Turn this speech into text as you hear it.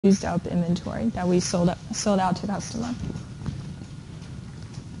used up inventory that we sold out to customer.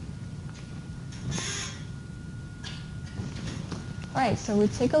 All right, so we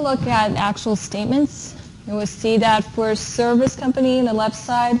take a look at actual statements. And we'll see that for service company on the left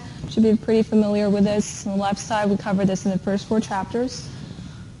side, should be pretty familiar with this. On the left side, we cover this in the first 4 chapters.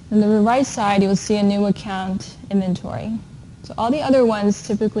 On the right side, you'll see a new account inventory. So all the other ones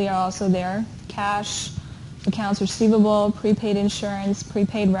typically are also there. Cash, accounts receivable, prepaid insurance,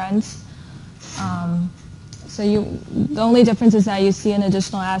 prepaid rent. The only difference is that you see an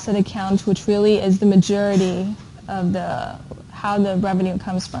additional asset account, which really is the majority of how the revenue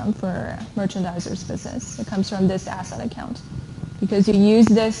comes from for merchandiser's business. It comes from this asset account. Because you use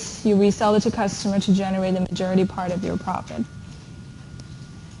this, you resell it to customer to generate the majority part of your profit.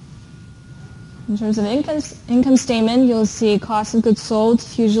 In terms of income statement, you'll see cost of goods sold.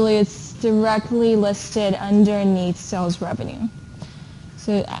 Usually it's directly listed underneath sales revenue.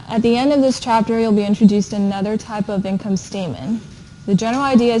 So at the end of this chapter, you'll be introduced to another type of income statement. The general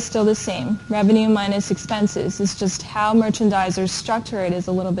idea is still the same. Revenue minus expenses. It's just how merchandisers structure it is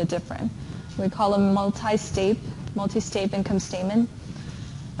a little bit different. We call them multi-step income statement.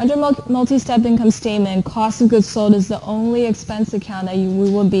 Under multi-step income statement, cost of goods sold is the only expense account that we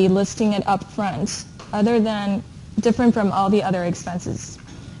will be listing it up front, different from all the other expenses.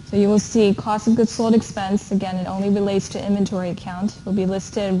 So you will see cost of goods sold expense. Again, it only relates to inventory account. It will be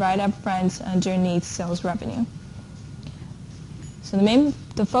listed right up front underneath sales revenue. So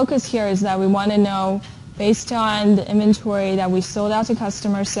the focus here is that we want to know, based on the inventory that we sold out to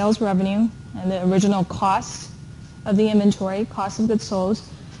customers, sales revenue, and the original cost of the inventory, cost of goods sold,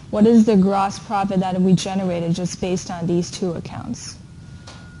 what is the gross profit that we generated just based on these 2 accounts?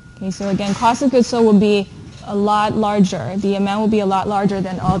 Okay, so again, cost of goods sold will be a lot larger. The amount will be a lot larger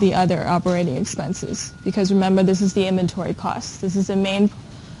than all the other operating expenses. Because remember, this is the inventory cost. This is the main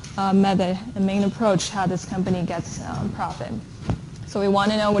method, the main approach how this company gets profit. So we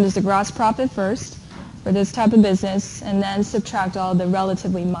want to know what is the gross profit first for this type of business, and then subtract all the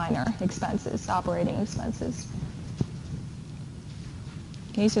relatively minor expenses, operating expenses.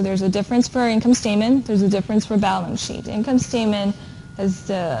 Okay, so there's a difference for income statement. There's a difference for balance sheet. Income statement is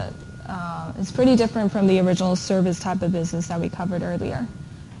pretty different from the original service type of business that we covered earlier.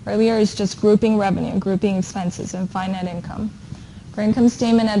 Earlier is just grouping revenue, grouping expenses, and finite income. For income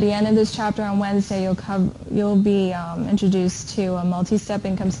statement, at the end of this chapter on Wednesday, you'll be introduced to a multi-step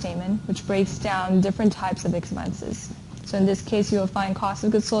income statement, which breaks down different types of expenses. So in this case, you'll find cost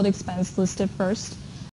of goods sold expense listed first,